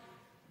doctor,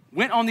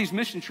 went on these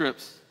mission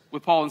trips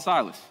with Paul and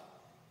Silas.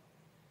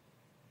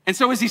 And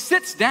so as he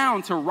sits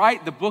down to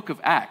write the book of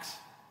Acts,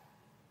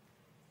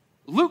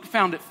 Luke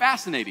found it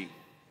fascinating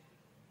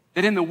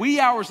that in the wee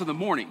hours of the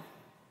morning,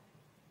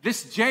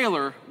 this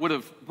jailer would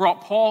have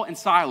brought Paul and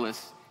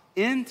Silas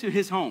into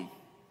his home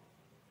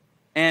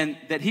and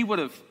that he would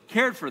have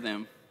cared for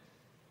them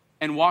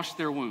and washed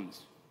their wounds.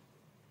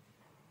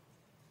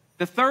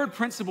 The third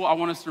principle I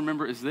want us to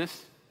remember is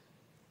this: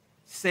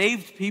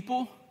 saved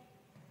people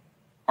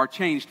are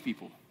changed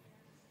people.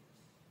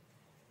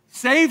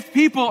 Saved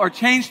people are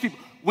changed people.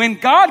 When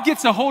God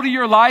gets a hold of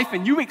your life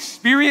and you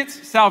experience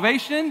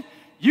salvation,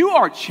 you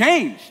are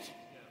changed.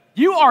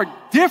 You are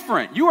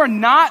different. You are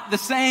not the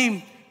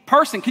same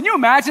person. Can you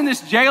imagine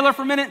this jailer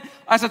for a minute?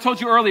 As I told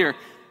you earlier,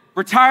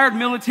 retired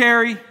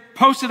military,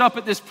 posted up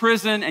at this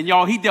prison, and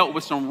y'all, he dealt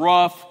with some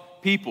rough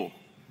people.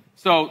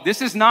 So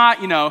this is not,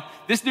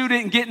 this dude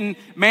isn't getting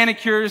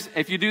manicures.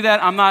 If you do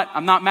that, I'm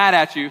not mad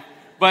at you.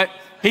 But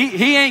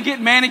he ain't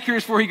getting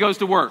manicures before he goes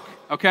to work,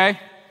 okay?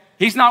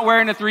 He's not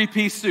wearing a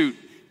 3-piece suit.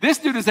 This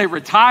dude is a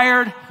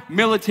retired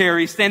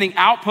military standing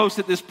outpost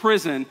at this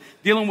prison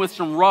dealing with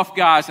some rough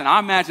guys. And I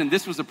imagine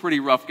this was a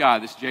pretty rough guy,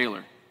 this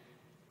jailer.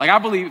 Like, I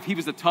believe he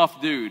was a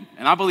tough dude.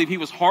 And I believe he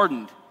was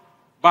hardened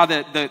by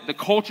the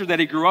culture that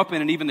he grew up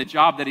in and even the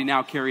job that he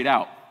now carried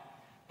out.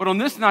 But on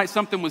this night,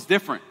 something was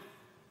different.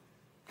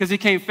 Because he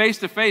came face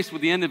to face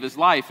with the end of his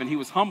life and he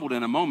was humbled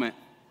in a moment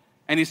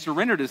and he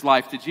surrendered his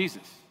life to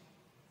Jesus.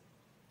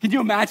 Can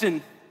you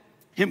imagine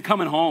him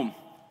coming home?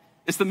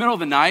 It's the middle of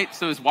the night,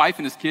 so his wife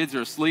and his kids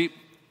are asleep.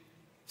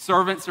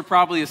 Servants are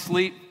probably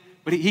asleep.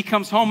 But he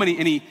comes home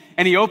and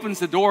he opens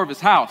the door of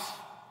his house.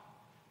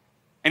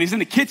 And he's in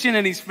the kitchen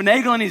and he's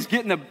finagling. He's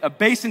getting a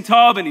basin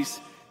tub and he's,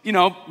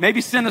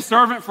 maybe sent a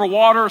servant for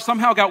water or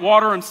somehow got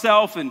water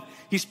himself. And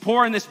he's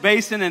pouring this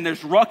basin and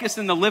there's ruckus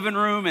in the living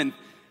room. And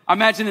I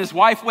imagine his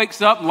wife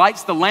wakes up and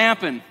lights the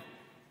lamp and,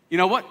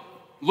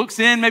 looks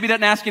in, maybe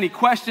doesn't ask any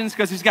questions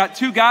because he's got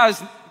 2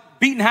 guys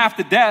beaten half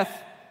to death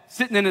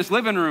sitting in his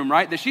living room,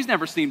 right, that she's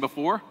never seen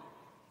before.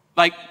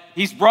 Like,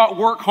 he's brought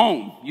work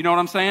home, you know what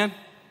I'm saying?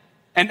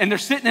 And they're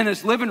sitting in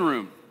his living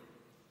room.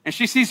 And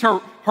she sees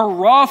her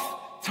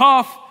rough,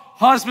 tough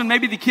husband.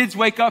 Maybe the kids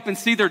wake up and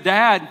see their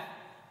dad,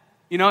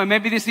 and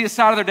maybe they see a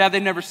side of their dad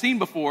they've never seen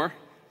before.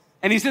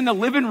 And he's in the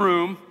living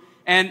room,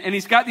 and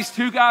he's got these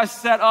 2 guys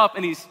set up,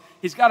 and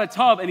he's got a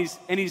tub, and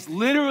he's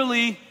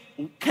literally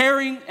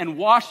caring and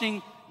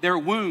washing their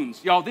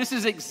wounds. Y'all, this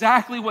is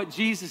exactly what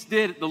Jesus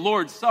did at the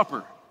Lord's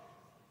Supper.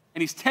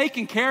 And he's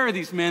taking care of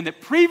these men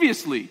that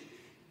previously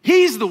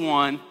he's the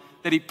one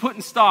that he put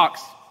in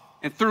stocks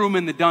and threw them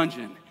in the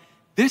dungeon.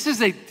 This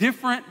is a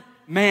different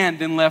man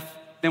than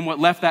what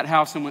left that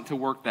house and went to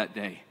work that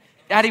day.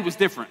 Daddy was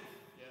different.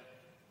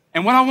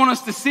 And what I want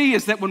us to see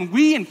is that when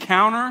we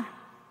encounter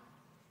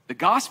the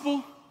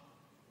gospel,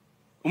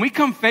 when we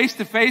come face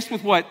to face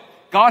with what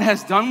God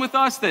has done with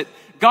us, that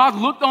God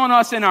looked on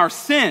us in our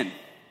sin,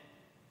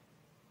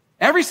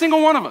 every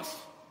single one of us,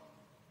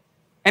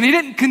 and he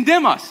didn't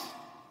condemn us.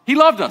 He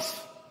loved us.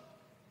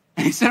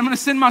 And he said, I'm going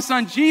to send my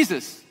son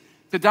Jesus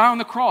to die on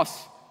the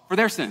cross for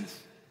their sins.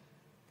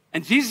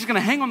 And Jesus is going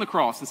to hang on the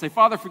cross and say,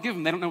 Father, forgive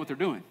them. They don't know what they're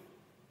doing.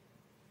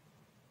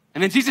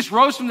 And then Jesus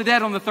rose from the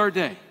dead on the 3rd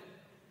day.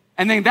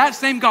 And then that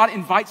same God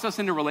invites us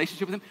into a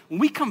relationship with him. When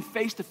we come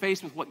face to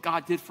face with what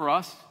God did for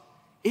us,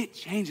 it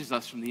changes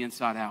us from the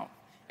inside out.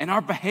 And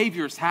our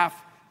behaviors have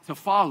to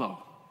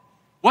follow.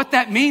 What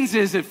that means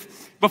is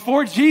if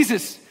before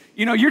Jesus,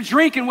 you're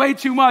drinking way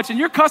too much and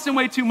you're cussing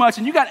way too much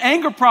and you got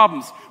anger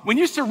problems, when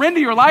you surrender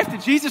your life to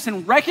Jesus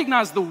and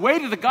recognize the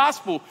weight of the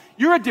gospel,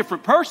 you're a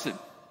different person,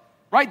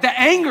 right? The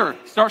anger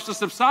starts to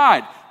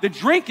subside. The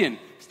drinking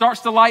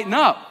starts to lighten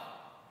up.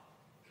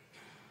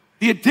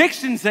 The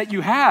addictions that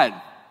you had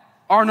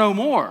are no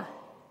more.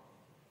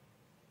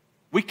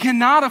 We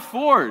cannot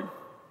afford,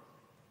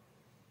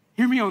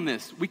 hear me on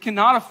this, we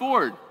cannot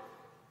afford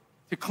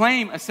to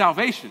claim a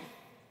salvation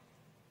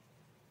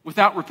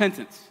without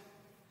repentance.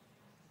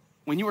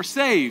 When you are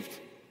saved,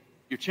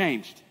 you're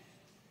changed.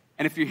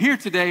 And if you're here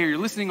today or you're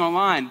listening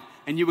online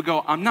and you would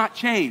go, I'm not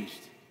changed,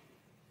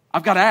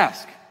 I've got to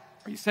ask,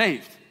 are you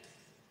saved?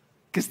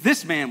 Because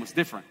this man was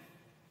different.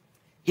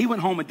 He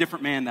went home a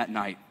different man that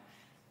night.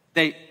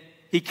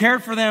 He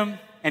cared for them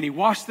and he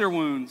washed their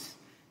wounds.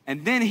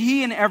 And then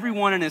he and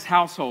everyone in his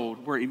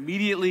household were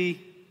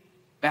immediately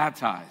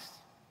baptized.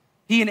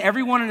 He and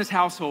everyone in his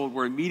household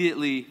were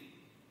immediately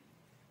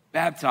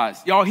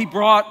baptized. Y'all, he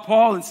brought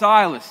Paul and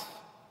Silas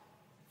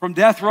from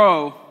death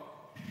row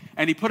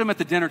and he put them at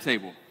the dinner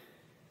table.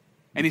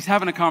 And he's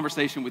having a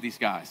conversation with these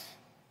guys.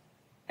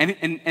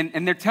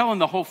 And they're telling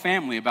the whole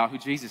family about who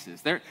Jesus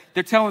is. They're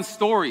telling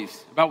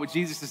stories about what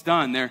Jesus has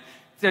done.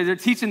 They're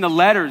teaching the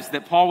letters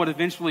that Paul would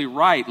eventually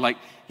write. Like,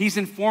 he's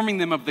informing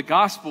them of the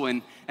gospel.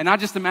 And I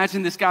just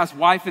imagine this guy's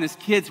wife and his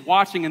kids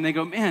watching, and they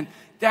go, man,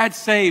 Dad's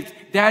saved.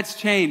 Dad's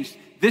changed.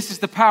 This is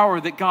the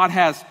power that God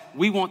has.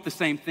 We want the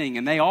same thing.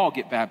 And they all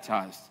get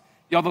baptized.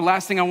 Y'all, the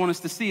last thing I want us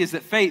to see is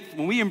that faith,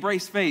 when we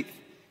embrace faith,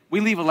 we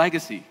leave a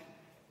legacy.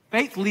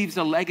 Faith leaves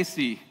a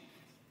legacy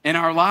in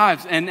our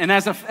lives. And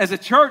as a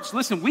church,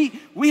 listen,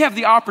 we have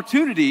the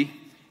opportunity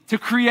to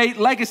create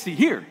legacy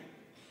here.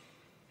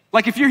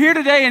 Like if you're here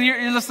today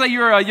and let's say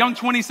you're a young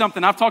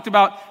 20-something. I've talked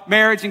about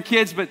marriage and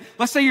kids, but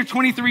let's say you're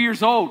 23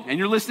 years old and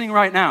you're listening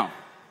right now.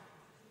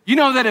 You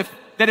know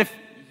that if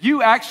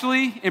you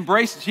actually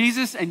embrace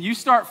Jesus and you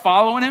start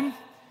following him,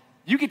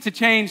 you get to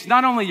change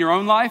not only your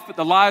own life, but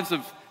the lives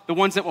of the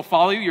ones that will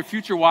follow you, your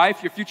future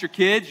wife, your future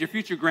kids, your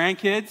future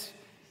grandkids.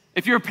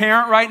 If you're a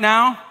parent right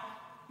now,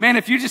 man,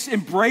 if you just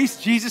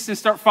embrace Jesus and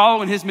start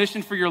following his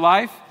mission for your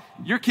life,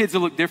 your kids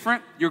will look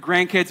different. Your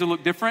grandkids will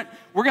look different.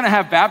 We're going to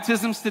have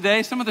baptisms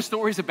today. Some of the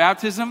stories of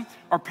baptism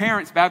are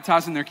parents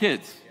baptizing their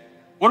kids.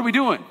 What are we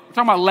doing? We're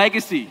talking about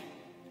legacy.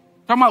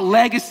 We're talking about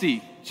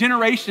legacy,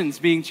 generations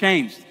being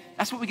changed.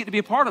 That's what we get to be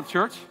a part of,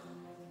 church.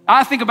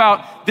 I think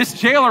about this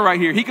jailer right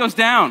here. He goes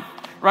down,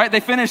 right? They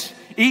finish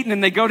eating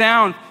and they go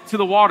down to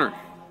the water.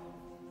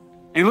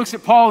 And he looks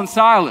at Paul and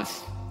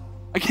Silas.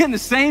 Again, the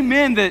same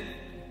men that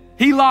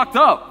he locked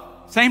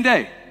up, same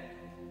day.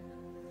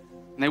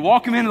 And they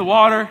walk him into the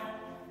water.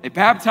 They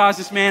baptize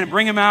this man and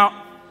bring him out.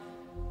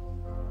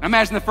 I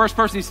imagine the first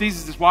person he sees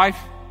is his wife.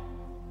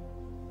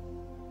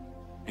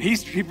 And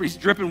he's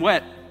dripping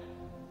wet.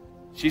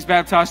 She's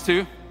baptized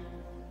too.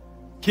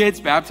 Kids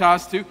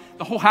baptized too.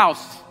 The whole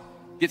house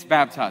gets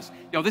baptized.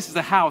 Yo, this is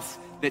a house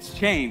that's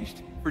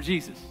changed for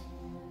Jesus.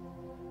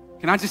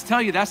 Can I just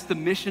tell you, that's the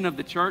mission of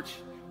the church.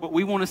 What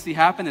we want to see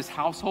happen is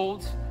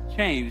households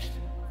changed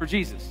for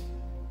Jesus.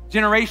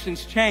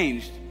 Generations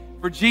changed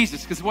for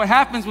Jesus. Because what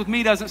happens with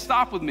me doesn't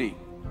stop with me.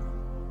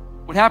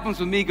 What happens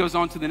with me goes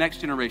on to the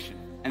next generation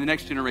and the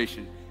next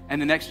generation and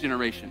the next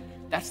generation.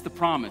 That's the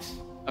promise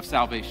of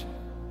salvation.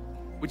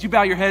 Would you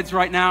bow your heads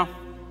right now?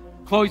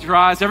 Close your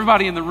eyes.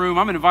 Everybody in the room,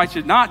 I'm going to invite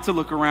you not to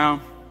look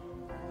around.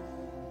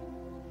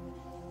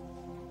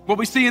 What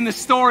we see in this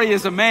story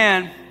is a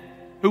man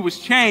who was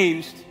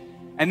changed,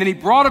 and then he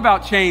brought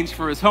about change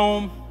for his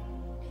home.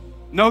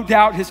 No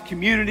doubt his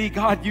community,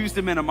 God used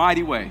him in a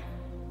mighty way.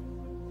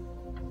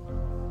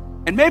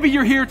 And maybe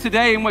you're here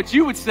today and what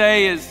you would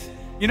say is,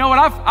 you know what,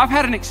 I've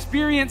had an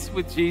experience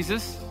with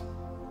Jesus.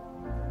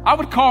 I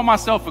would call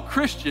myself a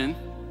Christian,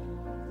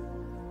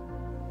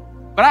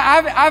 but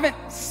I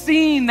haven't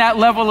seen that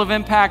level of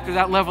impact or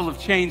that level of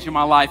change in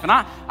my life. And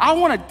I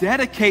want to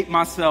dedicate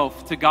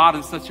myself to God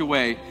in such a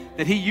way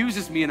that he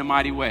uses me in a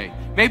mighty way.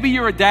 Maybe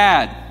you're a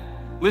dad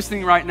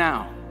listening right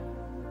now,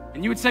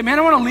 and you would say, man,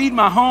 I want to lead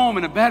my home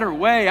in a better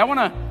way. I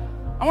want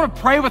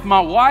to pray with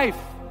my wife.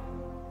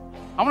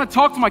 I want to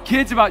talk to my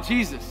kids about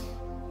Jesus.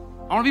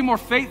 I want to be more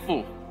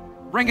faithful,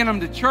 bringing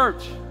them to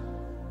church.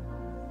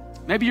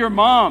 Maybe you're a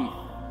mom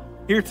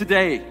here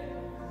today,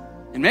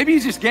 and maybe you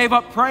just gave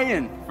up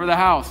praying for the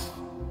house.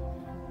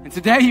 And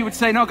today you would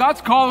say, no,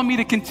 God's calling me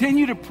to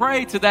continue to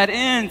pray to that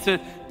end,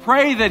 to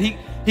pray that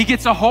he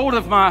gets a hold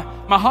of my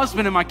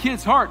husband and my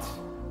kids' hearts.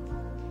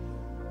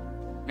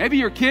 Maybe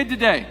you're a kid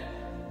today,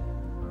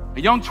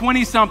 a young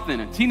 20-something,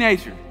 a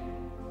teenager,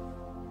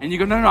 and you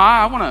go, no,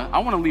 I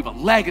want to leave a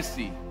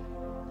legacy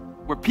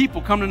where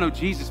people come to know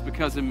Jesus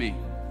because of me.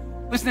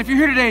 Listen, if you're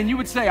here today and you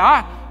would say,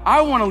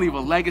 I want to leave a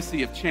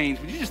legacy of change,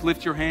 would you just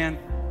lift your hand?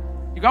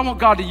 I want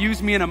God to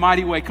use me in a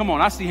mighty way. Come on,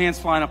 I see hands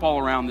flying up all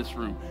around this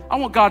room. I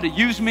want God to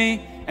use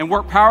me and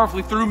work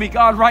powerfully through me.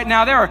 God, right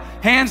now, there are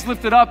hands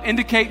lifted up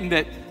indicating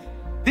that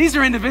these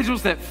are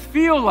individuals that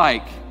feel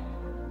like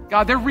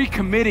God, they're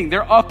recommitting.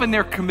 They're upping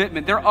their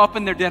commitment. They're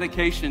upping their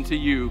dedication to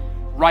you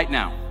right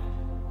now.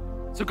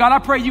 So God, I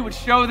pray you would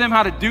show them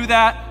how to do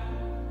that.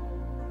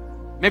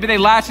 Maybe they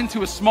latch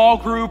into a small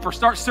group or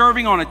start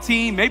serving on a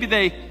team. Maybe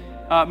they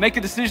make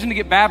a decision to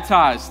get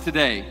baptized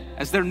today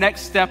as their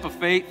next step of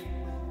faith.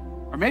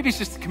 Or maybe it's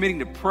just committing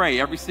to pray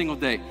every single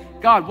day.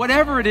 God,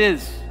 whatever it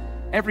is,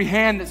 every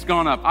hand that's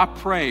gone up, I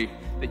pray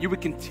that you would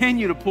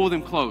continue to pull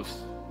them close.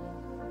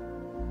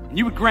 And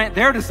you would grant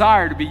their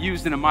desire to be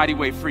used in a mighty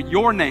way for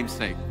your name's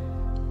sake.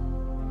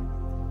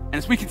 And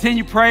as we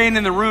continue praying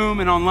in the room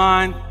and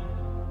online,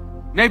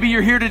 maybe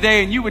you're here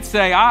today and you would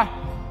say,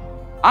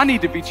 I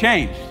need to be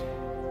changed.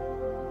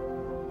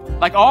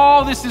 Like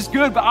all this is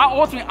good, but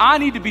ultimately I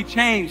need to be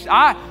changed.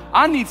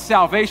 I need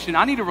salvation.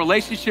 I need a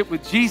relationship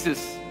with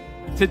Jesus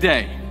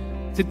today.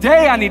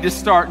 Today I need to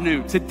start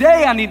new.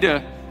 Today I need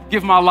to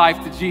give my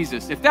life to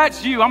Jesus. If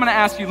that's you, I'm gonna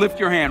ask you lift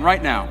your hand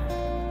right now.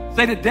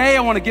 Say, today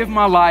I wanna give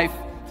my life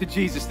to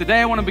Jesus. Today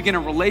I wanna begin a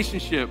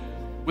relationship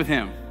with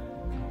him.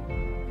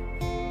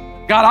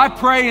 God, I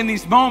pray in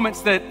these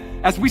moments that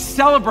as we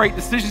celebrate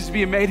decisions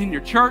being made in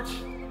your church,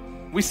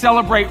 we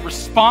celebrate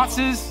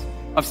responses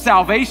of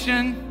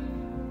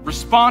salvation,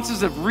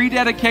 responses of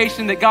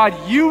rededication, that God,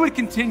 you would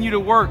continue to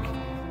work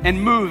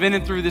and move in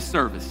and through this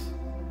service.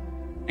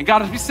 And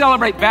God, as we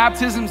celebrate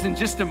baptisms in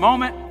just a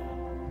moment,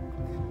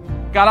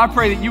 God, I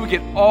pray that you would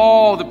get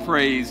all the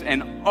praise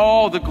and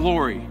all the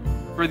glory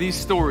for these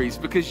stories,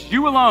 because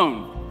you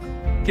alone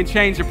can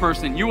change a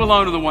person. You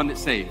alone are the one that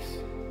saves.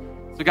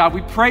 So God,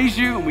 we praise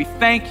you and we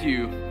thank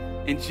you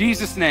in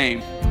Jesus'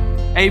 name.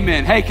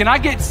 Amen. Hey, can I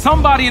get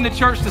somebody in the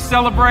church to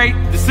celebrate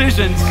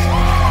decisions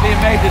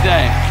being made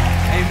today?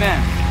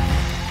 Amen.